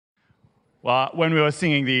Well, when we were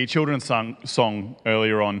singing the children's song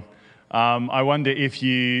earlier on, I wonder if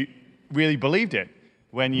you really believed it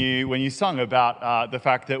when you sung about the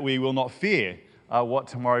fact that we will not fear what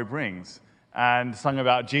tomorrow brings, and sung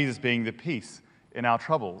about Jesus being the peace in our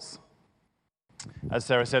troubles. As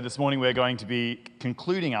Sarah said, this morning we're going to be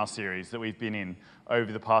concluding our series that we've been in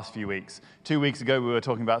over the past few weeks. 2 weeks ago we were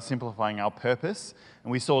talking about simplifying our purpose,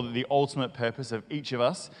 and we saw that the ultimate purpose of each of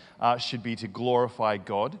us should be to glorify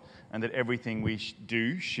God, and that everything we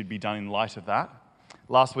do should be done in light of that.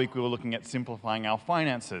 Last week we were looking at simplifying our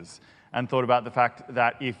finances and thought about the fact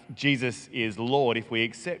that if Jesus is Lord, if we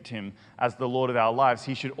accept him as the Lord of our lives,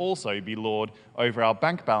 he should also be Lord over our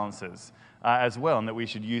bank balances as well, and that we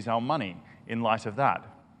should use our money in light of that.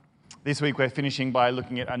 This week we're finishing by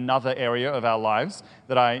looking at another area of our lives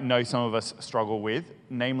that I know some of us struggle with,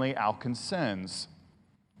 namely our concerns.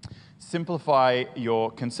 Simplify your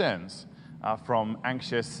concerns from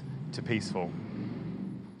anxious to peaceful.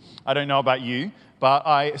 I don't know about you, but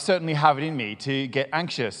I certainly have it in me to get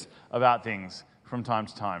anxious about things from time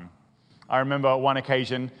to time. I remember one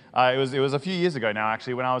occasion, it was a few years ago now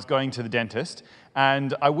actually, when I was going to the dentist,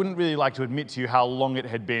 and I wouldn't really like to admit to you how long it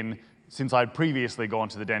had been since I'd previously gone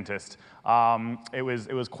to the dentist. It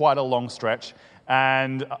was quite a long stretch,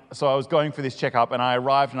 and so I was going for this checkup, and I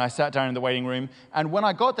arrived and I sat down in the waiting room, and when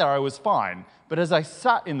I got there I was fine, but as I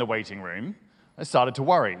sat in the waiting room, I started to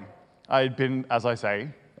worry. I had been, as I say,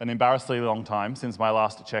 an embarrassingly long time since my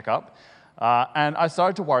last checkup, and I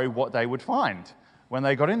started to worry what they would find when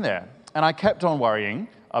they got in there. And I kept on worrying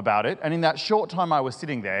about it, and in that short time I was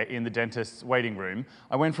sitting there in the dentist's waiting room,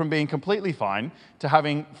 I went from being completely fine to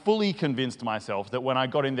having fully convinced myself that when I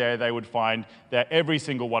got in there they would find that every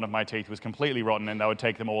single one of my teeth was completely rotten and they would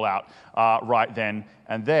take them all out right then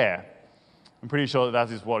and there. I'm pretty sure that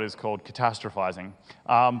is what is called catastrophizing.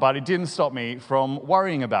 But it didn't stop me from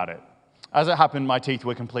worrying about it. As it happened, my teeth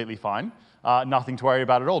were completely fine. Nothing to worry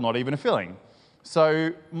about at all, not even a filling.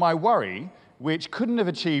 So my worry, which couldn't have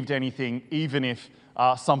achieved anything even if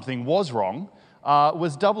something was wrong,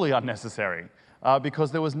 was doubly unnecessary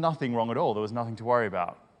because there was nothing wrong at all. There was nothing to worry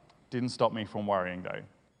about. Didn't stop me from worrying, though.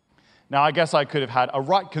 Now, I guess I could have had a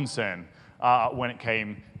right concern when it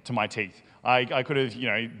came to my teeth. I could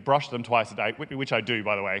have, brushed them twice a day, which I do,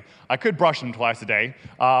 by the way. I could brush them twice a day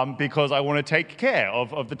because I want to take care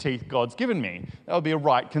of the teeth God's given me. That would be a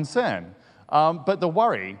right concern. But the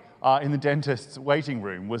worry in the dentist's waiting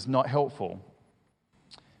room was not helpful.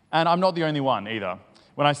 And I'm not the only one either.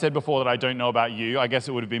 When I said before that I don't know about you, I guess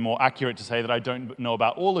it would have been more accurate to say that I don't know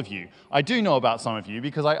about all of you. I do know about some of you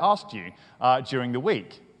because I asked you during the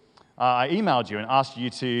week. I emailed you and asked you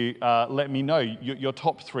to let me know your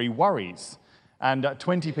top 3 worries. And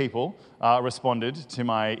 20 people responded to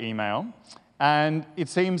my email. And it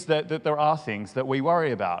seems that there are things that we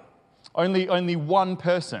worry about. Only one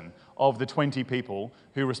person of the 20 people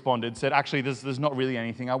who responded said, actually, there's not really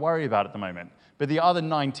anything I worry about at the moment. But the other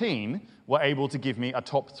 19 were able to give me a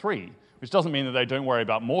top 3, which doesn't mean that they don't worry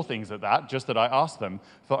about more things than that, just that I asked them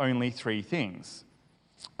for only 3 things.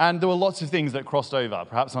 And there were lots of things that crossed over,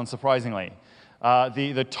 perhaps unsurprisingly.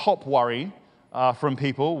 The top worry from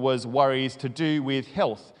people was worries to do with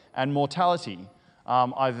health and mortality,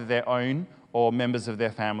 either their own or members of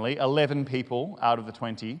their family. 11 people out of the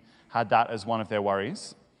 20 had that as one of their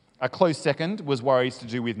worries. A close second was worries to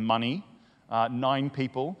do with money. 9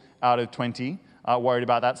 people out of 20 worried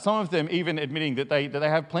about that. Some of them even admitting that they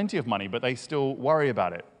have plenty of money, but they still worry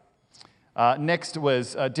about it. Next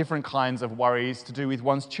was different kinds of worries to do with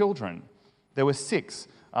one's children. There were 6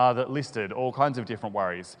 that listed all kinds of different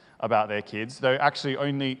worries about their kids, though actually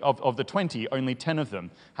only of the 20, only 10 of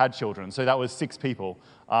them had children. So that was 6 people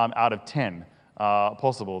out of 10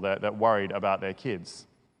 possible that worried about their kids.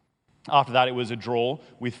 After that, it was a draw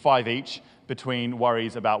with 5 each between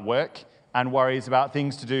worries about work and worries about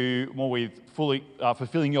things to do more with fully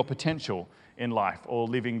fulfilling your potential in life or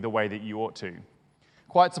living the way that you ought to.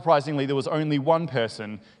 Quite surprisingly, there was only one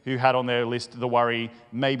person who had on their list the worry,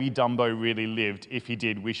 maybe Dumbo really lived. If he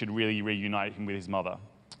did, we should really reunite him with his mother.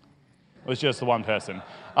 It was just the one person.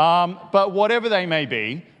 But whatever they may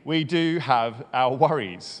be, we do have our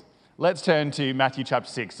worries. Let's turn to Matthew chapter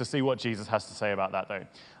 6 to see what Jesus has to say about that, though.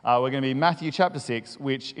 We're going to be Matthew chapter 6,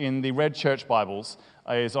 which in the Red Church Bibles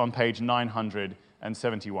is on page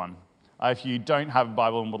 971. If you don't have a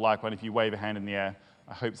Bible and would like one, if you wave a hand in the air,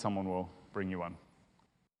 I hope someone will bring you one.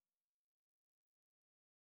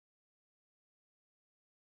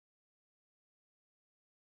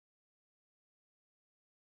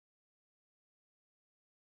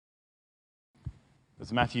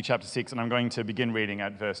 It's Matthew chapter 6, and I'm going to begin reading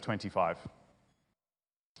at verse 25.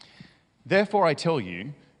 Therefore I tell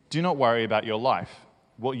you, Do not worry about your life,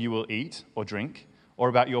 what you will eat or drink, or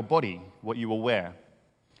about your body, what you will wear.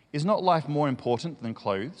 Is not life more important than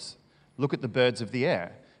clothes? Look at the birds of the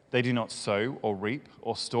air. They do not sow or reap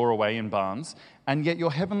or store away in barns, and yet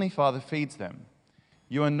your heavenly Father feeds them.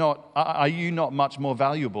 Are you not much more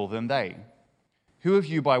valuable than they? Who of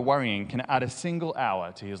you by worrying can add a single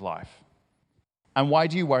hour to his life? And why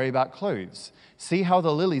do you worry about clothes? See how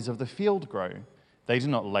the lilies of the field grow. They do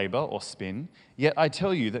not labor or spin, yet I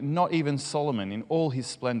tell you that not even Solomon in all his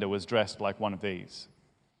splendor was dressed like one of these.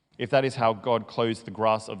 If that is how God clothes the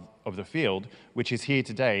grass of the field, which is here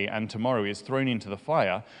today and tomorrow is thrown into the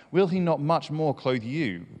fire, will he not much more clothe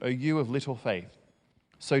you, O you of little faith?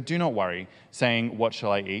 So do not worry, saying, what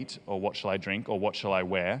shall I eat, or what shall I drink, or what shall I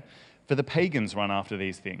wear? For the pagans run after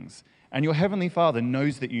these things, and your heavenly Father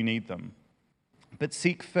knows that you need them. But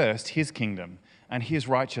seek first his kingdom and his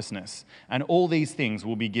righteousness, and all these things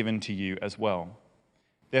will be given to you as well.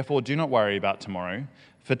 Therefore do not worry about tomorrow,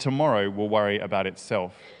 for tomorrow will worry about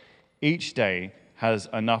itself. Each day has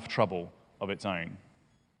enough trouble of its own.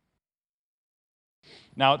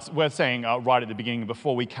 Now, it's worth saying right at the beginning,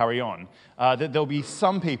 before we carry on, that there'll be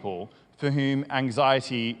some people for whom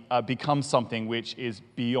anxiety becomes something which is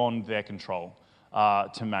beyond their control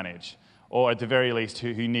to manage, or at the very least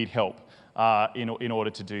who need help in order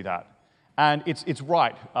to do that. And it's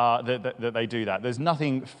right that they do that. There's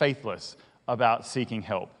nothing faithless about seeking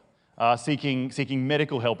help. Seeking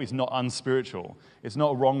medical help is not unspiritual. It's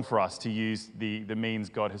not wrong for us to use the means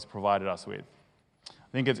God has provided us with.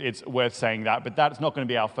 I think it's worth saying that, but that's not going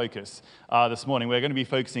to be our focus this morning. We're going to be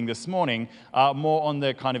focusing this morning more on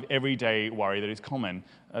the kind of everyday worry that is common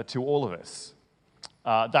to all of us.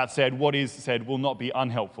 That said, what is said will not be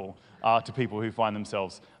unhelpful to people who find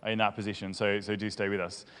themselves in that position, so do stay with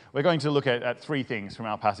us. We're going to look at three things from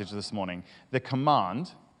our passage this morning: the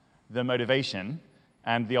command, the motivation,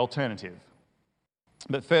 and the alternative.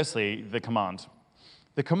 But firstly, the command.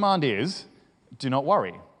 The command is, do not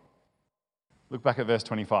worry. Look back at verse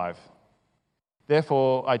 25.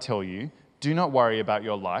 Therefore, I tell you, do not worry about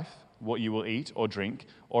your life, what you will eat or drink,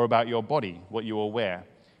 or about your body, what you will wear.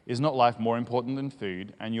 Is not life more important than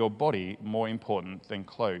food, and your body more important than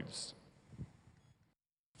clothes?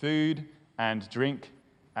 Food and drink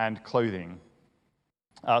and clothing.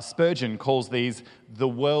 Spurgeon calls these the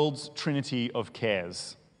world's trinity of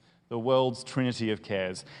cares. The world's trinity of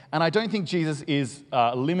cares. And I don't think Jesus is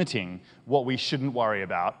limiting what we shouldn't worry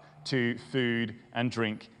about to food and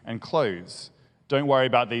drink and clothes. Don't worry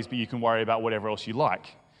about these, but you can worry about whatever else you like.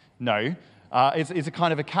 No, it's a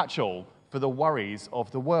kind of a catch-all for the worries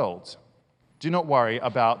of the world. Do not worry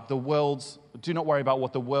about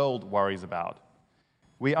what the world worries about.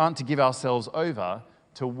 We aren't to give ourselves over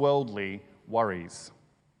to worldly worries.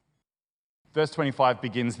 Verse 25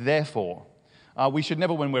 begins, therefore. We should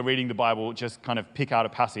never, when we're reading the Bible, just kind of pick out a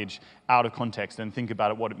passage out of context and think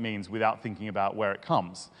about what it means without thinking about where it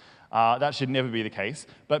comes. That should never be the case,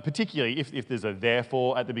 but particularly if there's a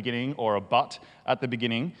therefore at the beginning or a but at the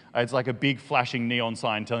beginning, it's like a big flashing neon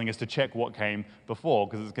sign telling us to check what came before,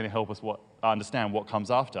 because it's going to help us understand what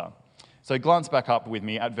comes after. So glance back up with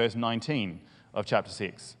me at verse 19 of chapter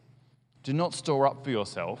 6. Do not store up for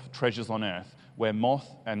yourself treasures on earth, where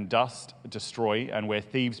moth and dust destroy and where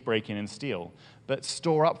thieves break in and steal, but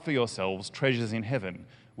store up for yourselves treasures in heaven,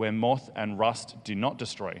 where moth and rust do not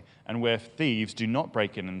destroy, and where thieves do not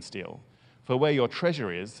break in and steal. For where your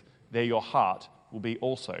treasure is, there your heart will be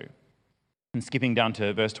also. And skipping down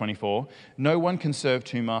to verse 24, no one can serve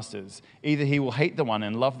two masters. Either he will hate the one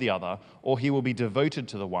and love the other, or he will be devoted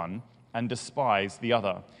to the one and despise the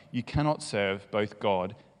other. You cannot serve both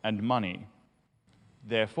God and money.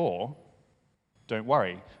 Therefore, don't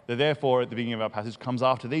worry. The therefore at the beginning of our passage comes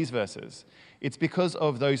after these verses. It's because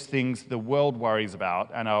of those things the world worries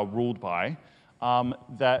about and are ruled by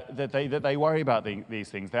that they worry about these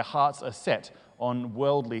things. Their hearts are set on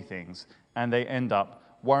worldly things, and they end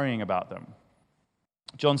up worrying about them.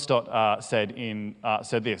 John Stott said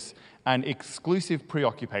this: an exclusive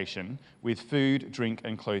preoccupation with food, drink,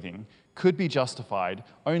 and clothing could be justified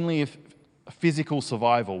only if physical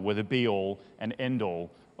survival were the be-all and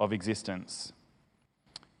end-all of existence.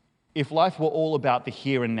 If life were all about the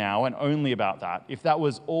here and now and only about that, if that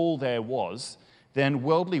was all there was, then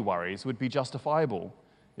worldly worries would be justifiable.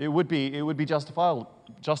 It would be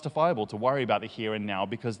justifiable to worry about the here and now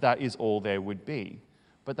because that is all there would be.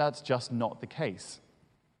 But that's just not the case.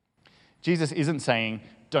 Jesus isn't saying,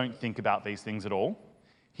 don't think about these things at all.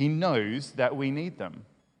 He knows that we need them.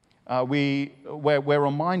 We're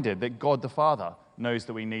reminded that God the Father knows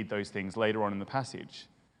that we need those things later on in the passage.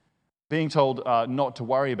 Being told not to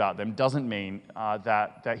worry about them doesn't mean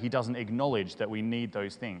that he doesn't acknowledge that we need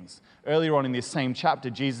those things. Earlier on in this same chapter,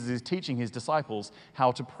 Jesus is teaching his disciples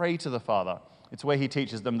how to pray to the Father. It's where he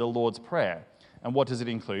teaches them the Lord's Prayer. And what does it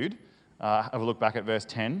include? Have a look back at verse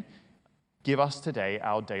 10. Give us today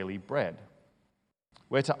our daily bread.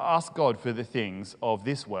 We're to ask God for the things of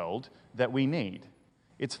this world that we need.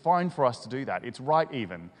 It's fine for us to do that. It's right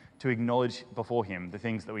even to acknowledge before him the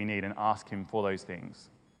things that we need and ask him for those things.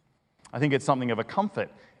 I think it's something of a comfort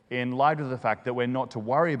in light of the fact that we're not to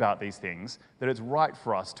worry about these things, that it's right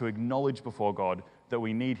for us to acknowledge before God that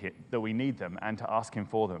we need them and to ask him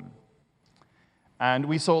for them. And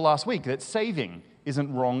we saw last week that saving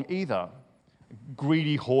isn't wrong either.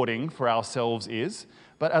 Greedy hoarding for ourselves is,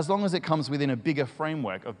 but as long as it comes within a bigger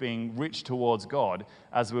framework of being rich towards God,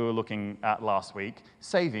 as we were looking at last week,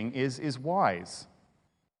 saving is wise.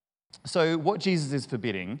 So what Jesus is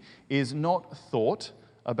forbidding is not thought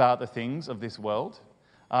about the things of this world,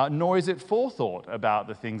 nor is it forethought about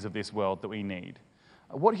the things of this world that we need.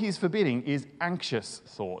 What he's forbidding is anxious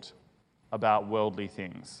thought about worldly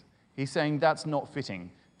things. He's saying that's not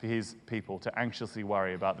fitting for his people to anxiously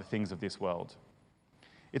worry about the things of this world.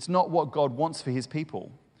 It's not what God wants for his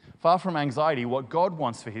people. Far from anxiety, what God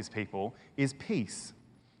wants for his people is peace.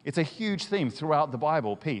 It's a huge theme throughout the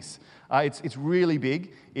Bible, peace. It's really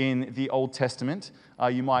big in the Old Testament.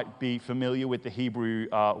 You might be familiar with the Hebrew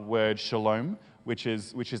word shalom, which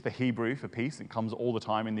is the Hebrew for peace. It comes all the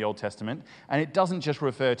time in the Old Testament. And it doesn't just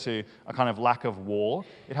refer to a kind of lack of war.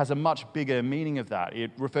 It has a much bigger meaning of that. It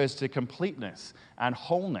refers to completeness and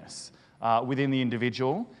wholeness within the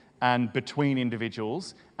individual and between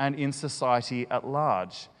individuals and in society at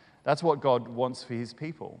large. That's what God wants for his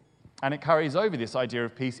people. And it carries over this idea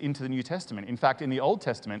of peace into the New Testament. In fact, in the Old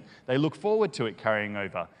Testament, they look forward to it carrying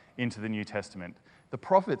over into the New Testament. The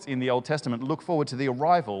prophets in the Old Testament look forward to the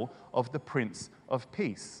arrival of the Prince of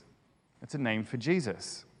Peace. It's a name for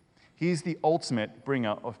Jesus. He is the ultimate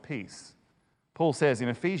bringer of peace. Paul says in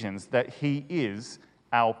Ephesians that he is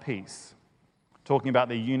our peace, talking about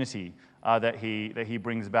the unity that he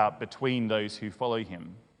brings about between those who follow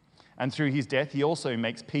him. And through his death, he also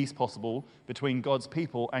makes peace possible between God's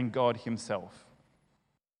people and God himself.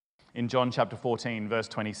 In John chapter 14, verse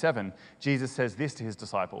 27, Jesus says this to his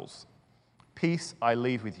disciples: "Peace I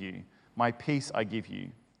leave with you, my peace I give you.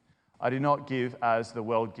 I do not give as the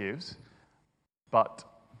world gives, but..."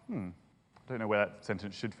 I don't know where that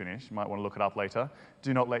sentence should finish. You might want to look it up later.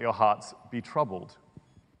 "Do not let your hearts be troubled."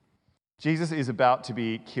 Jesus is about to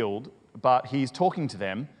be killed, but he's talking to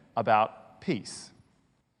them about peace.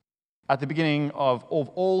 At the beginning of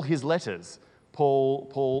all his letters,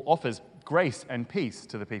 Paul offers grace and peace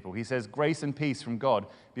to the people. He says, "Grace and peace from God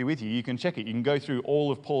be with you." You can check it. You can go through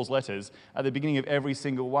all of Paul's letters. At the beginning of every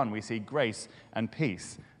single one, we see grace and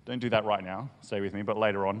peace. Don't do that right now. Stay with me, but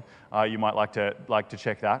later on, you might like to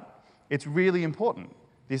check that. It's really important,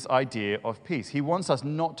 this idea of peace. He wants us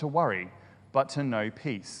not to worry, but to know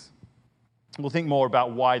peace. We'll think more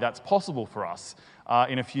about why that's possible for us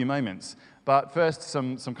in a few moments. But first,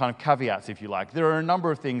 some kind of caveats, if you like. There are a number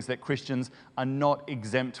of things that Christians are not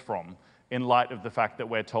exempt from in light of the fact that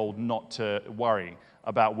we're told not to worry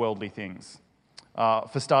about worldly things.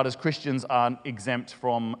 For starters, Christians aren't exempt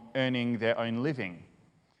from earning their own living.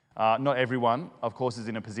 Not everyone, of course, is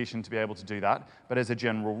in a position to be able to do that, but as a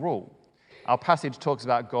general rule. Our passage talks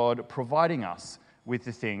about God providing us with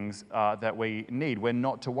the things that we need. We're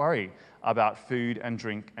not to worry about food and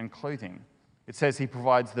drink and clothing. It says he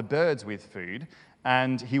provides the birds with food,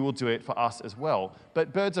 and he will do it for us as well.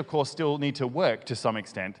 But birds, of course, still need to work to some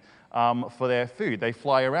extent for their food. They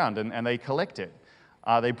fly around and they collect it.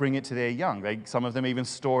 They bring it to their young. Some of them even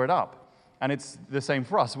store it up. And it's the same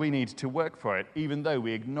for us. We need to work for it, even though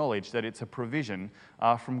we acknowledge that it's a provision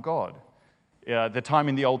from God. The time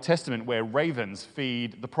in the Old Testament where ravens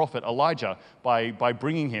feed the prophet Elijah by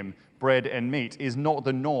bringing him bread and meat is not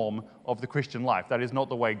the norm of the Christian life. That is not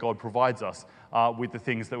the way God provides us with the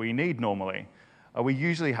things that we need normally. We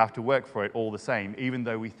usually have to work for it all the same, even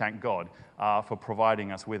though we thank God for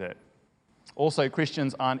providing us with it. Also,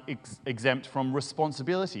 Christians aren't exempt from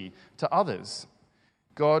responsibility to others.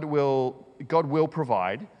 God will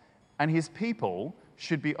provide, and his people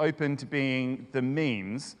should be open to being the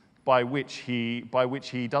means by which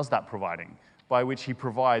he does that providing, by which he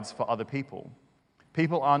provides for other people.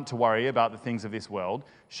 People aren't to worry about the things of this world,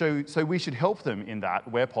 so we should help them in that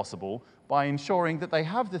where possible by ensuring that they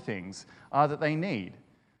have the things that they need.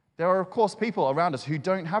 There are, of course, people around us who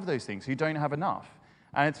don't have those things, who don't have enough.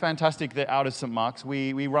 And it's fantastic that out of St. Mark's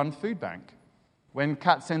we run Food Bank. When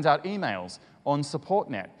Kat sends out emails on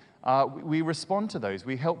SupportNet, we respond to those.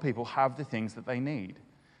 We help people have the things that they need.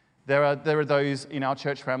 There are those in our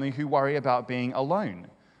church family who worry about being alone.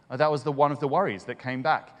 That was one of the worries that came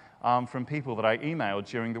back from people that I emailed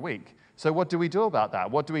during the week. So what do we do about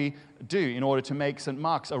that? What do we do in order to make St.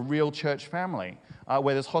 Mark's a real church family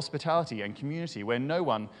where there's hospitality and community, where no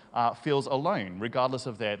one feels alone, regardless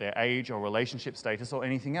of their age or relationship status or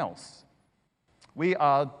anything else? We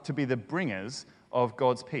are to be the bringers of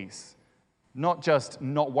God's peace, not just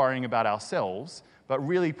not worrying about ourselves, but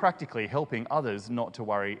really practically helping others not to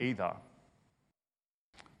worry either.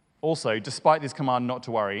 Also, despite this command not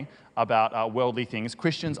to worry about worldly things,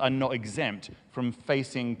 Christians are not exempt from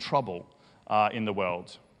facing trouble in the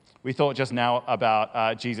world. We thought just now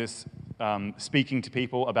about Jesus speaking to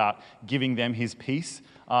people about giving them his peace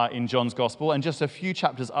in John's Gospel. And just a few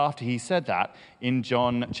chapters after he said that, in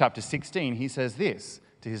John chapter 16, he says this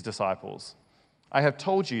to his disciples: "I have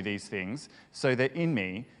told you these things so that in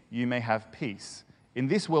me you may have peace. In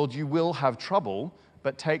this world you will have trouble,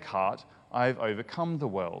 but take heart, I have overcome the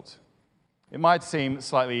world." It might seem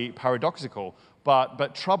slightly paradoxical,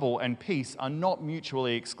 but trouble and peace are not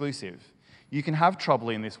mutually exclusive. You can have trouble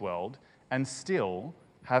in this world and still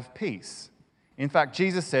have peace. In fact,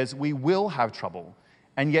 Jesus says we will have trouble,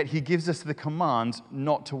 and yet he gives us the command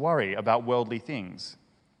not to worry about worldly things.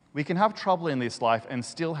 We can have trouble in this life and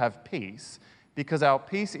still have peace because our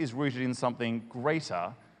peace is rooted in something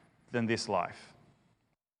greater than this life.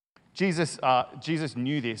 Jesus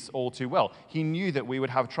knew this all too well. He knew that we would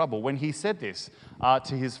have trouble. When he said this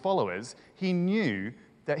to his followers, he knew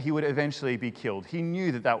that he would eventually be killed. He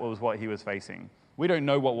knew that was what he was facing. We don't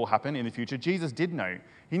know what will happen in the future. Jesus did know.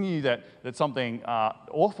 He knew that something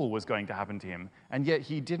awful was going to happen to him, and yet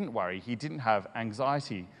he didn't worry. He didn't have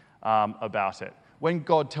anxiety about it. When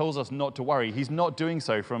God tells us not to worry, he's not doing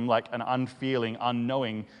so from like an unfeeling,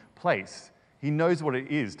 unknowing place. He knows what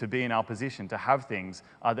it is to be in our position, to have things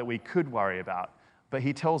that we could worry about, but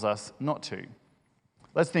he tells us not to.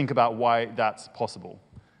 Let's think about why that's possible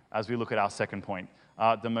as we look at our second point,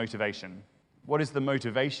 the motivation. What is the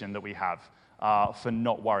motivation that we have for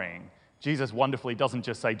not worrying? Jesus wonderfully doesn't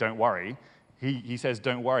just say don't worry. He says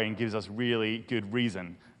don't worry and gives us really good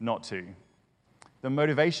reason not to. The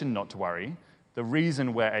motivation not to worry, the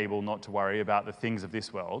reason we're able not to worry about the things of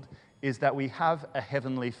this world, is that we have a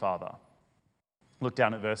heavenly Father. Look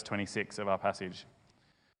down at verse 26 of our passage.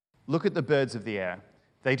 "Look at the birds of the air.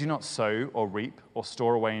 They do not sow or reap or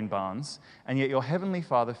store away in barns, and yet your heavenly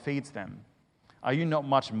Father feeds them. Are you not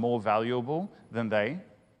much more valuable than they?"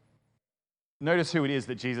 Notice who it is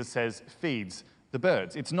that Jesus says feeds the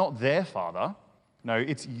birds. It's not their Father. No,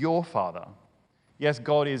 it's your Father. Yes,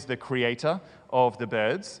 God is the creator of the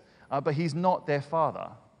birds, but he's not their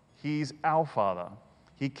Father. He's our Father.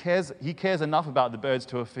 He cares enough about the birds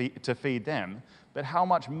to feed them, but how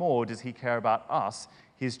much more does he care about us,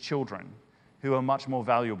 his children, who are much more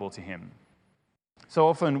valuable to him? So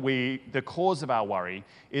often the cause of our worry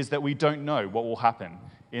is that we don't know what will happen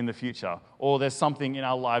in the future, or there's something in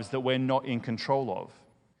our lives that we're not in control of.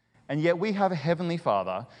 And yet we have a heavenly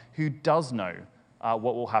Father who does know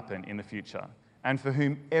what will happen in the future, and for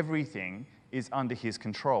whom everything is under his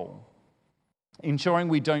control. Ensuring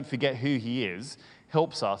we don't forget who he is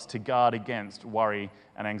helps us to guard against worry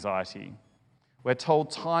and anxiety. We're told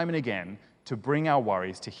time and again to bring our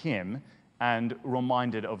worries to him and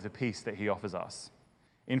reminded of the peace that he offers us.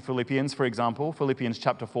 In Philippians, for example, Philippians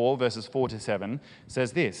chapter 4, verses 4 to 7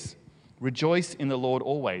 says this: "Rejoice in the Lord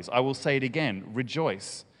always. I will say it again,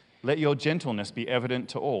 rejoice. Let your gentleness be evident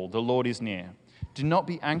to all. The Lord is near. Do not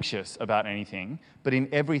be anxious about anything, but in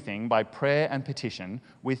everything, by prayer and petition,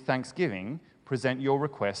 with thanksgiving, present your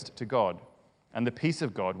request to God. And the peace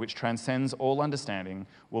of God, which transcends all understanding,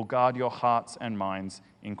 will guard your hearts and minds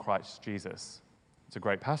in Christ Jesus." It's a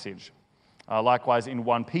great passage. Likewise, in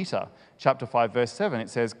 1 Peter chapter 5, verse 7, it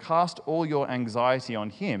says, "Cast all your anxiety on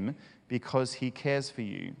him because he cares for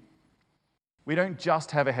you." We don't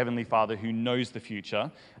just have a heavenly Father who knows the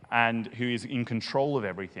future and who is in control of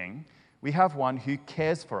everything. We have one who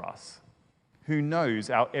cares for us, who knows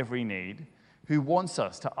our every need, who wants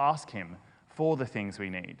us to ask him for the things we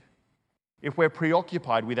need. If we're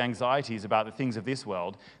preoccupied with anxieties about the things of this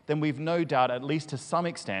world, then we've no doubt, at least to some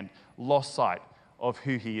extent, lost sight of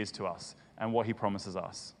who he is to us and what he promises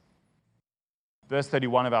us. Verse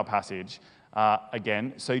 31 of our passage,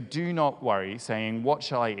 again, "So do not worry, saying, 'What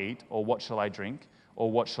shall I eat?' or 'What shall I drink?'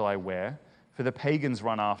 or 'What shall I wear?' For the pagans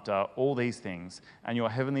run after all these things, and your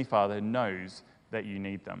heavenly Father knows that you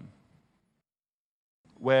need them."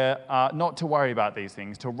 We're not to worry about these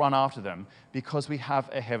things, to run after them, because we have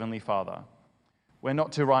a heavenly Father. We're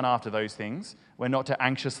not to run after those things. We're not to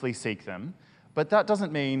anxiously seek them. But that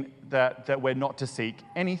doesn't mean that we're not to seek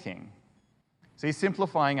anything. See,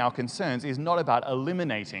 simplifying our concerns is not about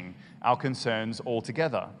eliminating our concerns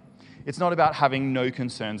altogether. It's not about having no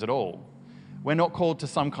concerns at all. We're not called to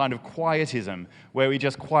some kind of quietism where we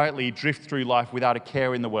just quietly drift through life without a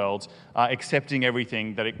care in the world, accepting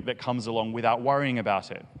everything that comes along without worrying about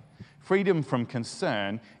it. Freedom from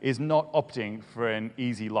concern is not opting for an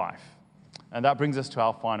easy life. And that brings us to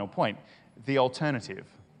our final point, the alternative.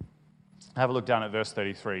 Have a look down at verse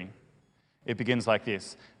 33. It begins like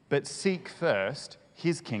this: "But seek first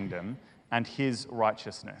his kingdom and his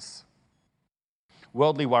righteousness."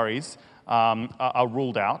 Worldly worries are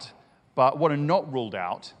ruled out, but what are not ruled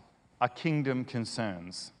out are kingdom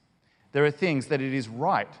concerns. There are things that it is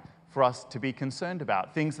right for us to be concerned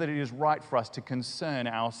about, things that it is right for us to concern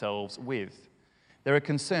ourselves with. There are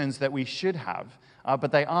concerns that we should have,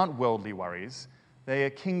 but they aren't worldly worries. They are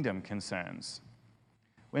kingdom concerns.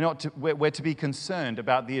 We're to be concerned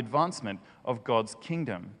about the advancement of God's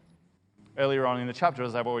kingdom. Earlier on in the chapter,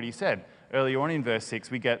 as I've already said, earlier on in verse 6,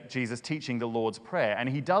 we get Jesus teaching the Lord's Prayer. And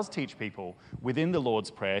he does teach people within the Lord's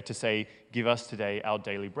Prayer to say, "Give us today our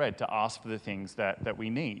daily bread," to ask for the things that we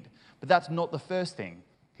need. But that's not the first thing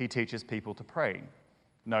he teaches people to pray.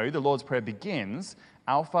 No, the Lord's Prayer begins,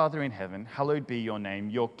 "Our Father in heaven, hallowed be your name.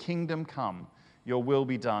 Your kingdom come. Your will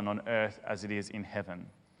be done on earth as it is in heaven."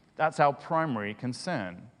 That's our primary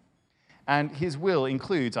concern. And his will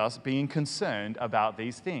includes us being concerned about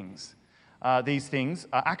these things. These things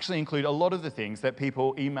actually include a lot of the things that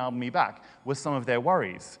people emailed me back with some of their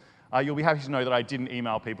worries. You'll be happy to know that I didn't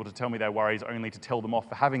email people to tell me their worries, only to tell them off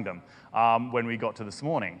for having them when we got to this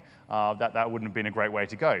morning. That wouldn't have been a great way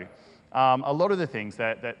to go. A lot of the things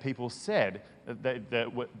that people said,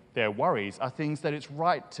 their worries, are things that it's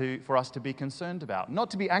right for us to be concerned about. Not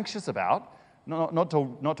to be anxious about, not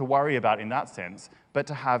to worry about in that sense, but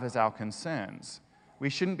to have as our concerns. We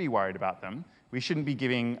shouldn't be worried about them. We shouldn't be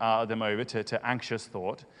giving them over to anxious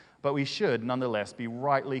thought, but we should nonetheless be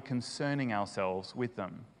rightly concerning ourselves with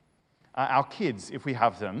them. Our kids, if we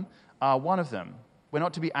have them, are one of them. We're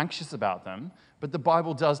not to be anxious about them, but the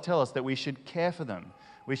Bible does tell us that we should care for them.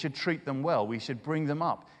 We should treat them well. We should bring them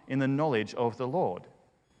up in the knowledge of the Lord.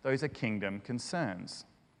 Those are kingdom concerns.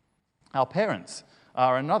 Our parents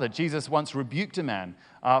are another. Jesus once rebuked a man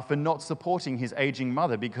for not supporting his aging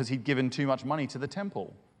mother because he'd given too much money to the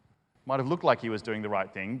temple. Might have looked like he was doing the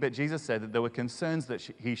right thing, but Jesus said that there were concerns that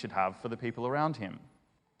he should have for the people around him.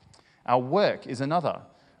 Our work is another.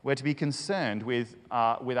 We're to be concerned with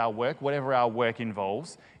our work, whatever our work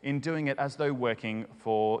involves, in doing it as though working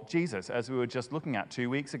for Jesus, as we were just looking at 2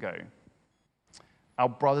 weeks ago. Our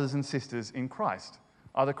brothers and sisters in Christ,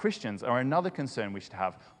 other Christians, are another concern we should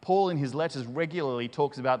have. Paul, in his letters, regularly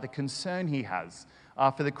talks about the concern he has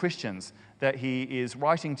for the Christians that he is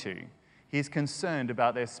writing to. He is concerned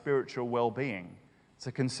about their spiritual well-being. It's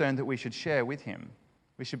a concern that we should share with him.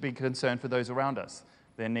 We should be concerned for those around us,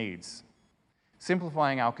 their needs.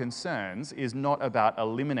 Simplifying our concerns is not about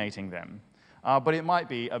eliminating them, but it might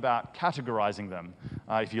be about categorizing them,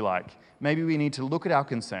 if you like. Maybe we need to look at our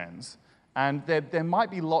concerns, and there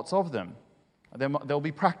might be lots of them. There'll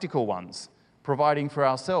be practical ones, providing for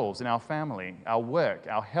ourselves and our family, our work,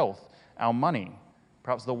 our health, our money,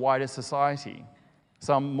 perhaps the wider society.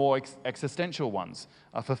 Some more existential ones,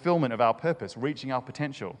 fulfillment of our purpose, reaching our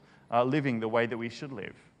potential, living the way that we should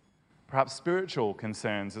live. Perhaps spiritual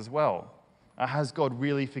concerns as well. Has God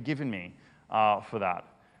really forgiven me for that?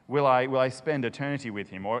 Will I spend eternity with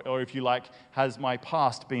him? Or if you like, has my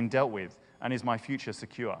past been dealt with and is my future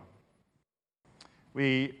secure?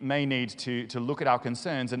 We may need to look at our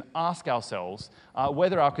concerns and ask ourselves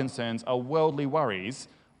whether our concerns are worldly worries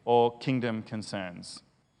or kingdom concerns.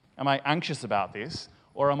 Am I anxious about this,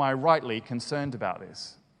 or am I rightly concerned about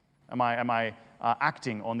this? Am I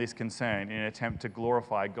acting on this concern in an attempt to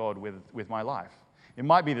glorify God with my life? It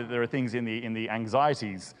might be that there are things in the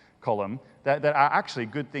anxieties column that are actually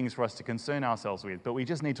good things for us to concern ourselves with, but we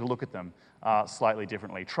just need to look at them slightly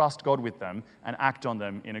differently. Trust God with them and act on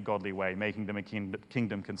them in a godly way, making them a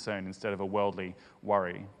kingdom concern instead of a worldly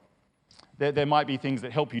worry. There might be things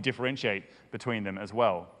that help you differentiate between them as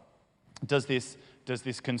well. Does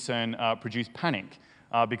this concern produce panic?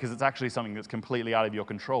 Because it's actually something that's completely out of your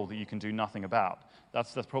control that you can do nothing about.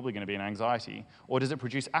 That's probably going to be an anxiety. Or does it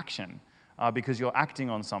produce action? Because you're acting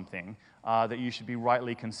on something that you should be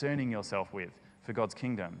rightly concerning yourself with for God's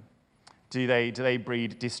kingdom. Do they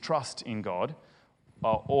breed distrust in God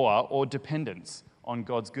or dependence on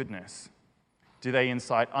God's goodness? Do they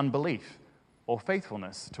incite unbelief or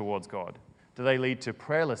faithfulness towards God? Do they lead to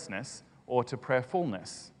prayerlessness or to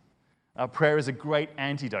prayerfulness? Prayer is a great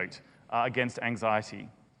antidote against anxiety.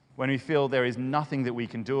 when we feel there is nothing that we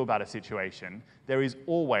can do about a situation, there is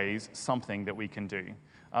always something that we can do.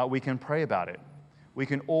 We can pray about it. We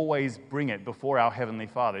can always bring it before our Heavenly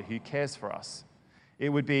Father who cares for us. It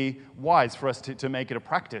would be wise for us to make it a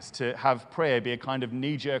practice, to have prayer be a kind of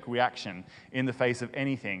knee-jerk reaction in the face of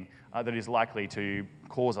anything that is likely to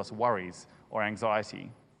cause us worries or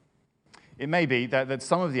anxiety. It may be that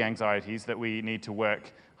some of the anxieties that we need to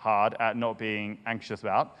work hard at not being anxious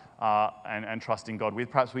about and trusting God with,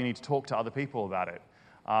 perhaps we need to talk to other people about it.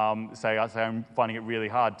 Say I'm finding it really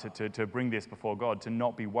hard to bring this before God, to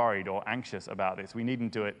not be worried or anxious about this. We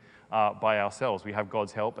needn't do it by ourselves. We have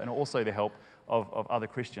God's help and also the help of other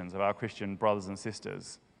Christians, of our Christian brothers and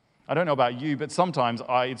sisters. I don't know about you, but sometimes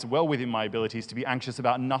it's well within my abilities to be anxious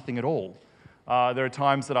about nothing at all. There are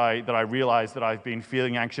times that I realize that I've been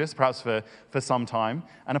feeling anxious, perhaps for some time,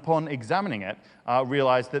 and upon examining it,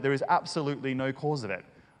 realize that there is absolutely no cause of it,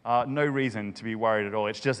 no reason to be worried at all.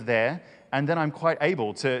 It's just there, and then I'm quite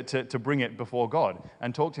able to bring it before God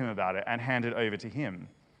and talk to Him about it and hand it over to Him.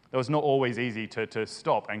 It was not always easy to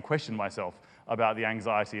stop and question myself about the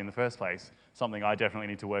anxiety in the first place, something I definitely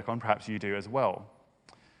need to work on. Perhaps you do as well.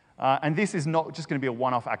 And this is not just going to be a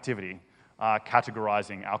one-off activity,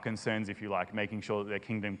 categorizing our concerns, if you like, making sure that they're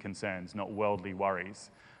kingdom concerns, not worldly worries.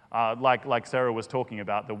 Like Sarah was talking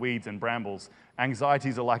about, the weeds and brambles,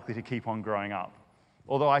 anxieties are likely to keep on growing up.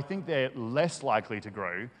 Although I think they're less likely to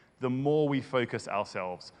grow the more we focus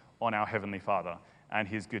ourselves on our Heavenly Father and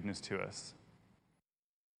His goodness to us.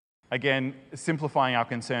 Again, simplifying our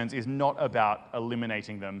concerns is not about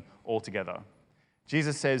eliminating them altogether.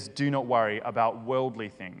 Jesus says, do not worry about worldly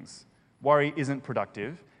things. Worry isn't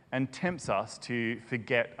productive and tempts us to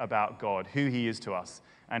forget about God, who He is to us,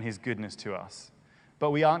 and His goodness to us.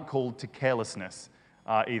 But we aren't called to carelessness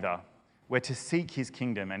either. We're to seek His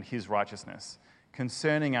kingdom and His righteousness,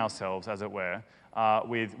 concerning ourselves, as it were,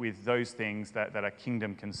 with those things that are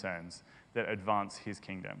kingdom concerns, that advance His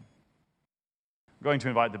kingdom. I'm going to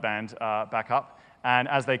invite the band back up, and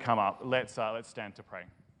as they come up, let's stand to pray.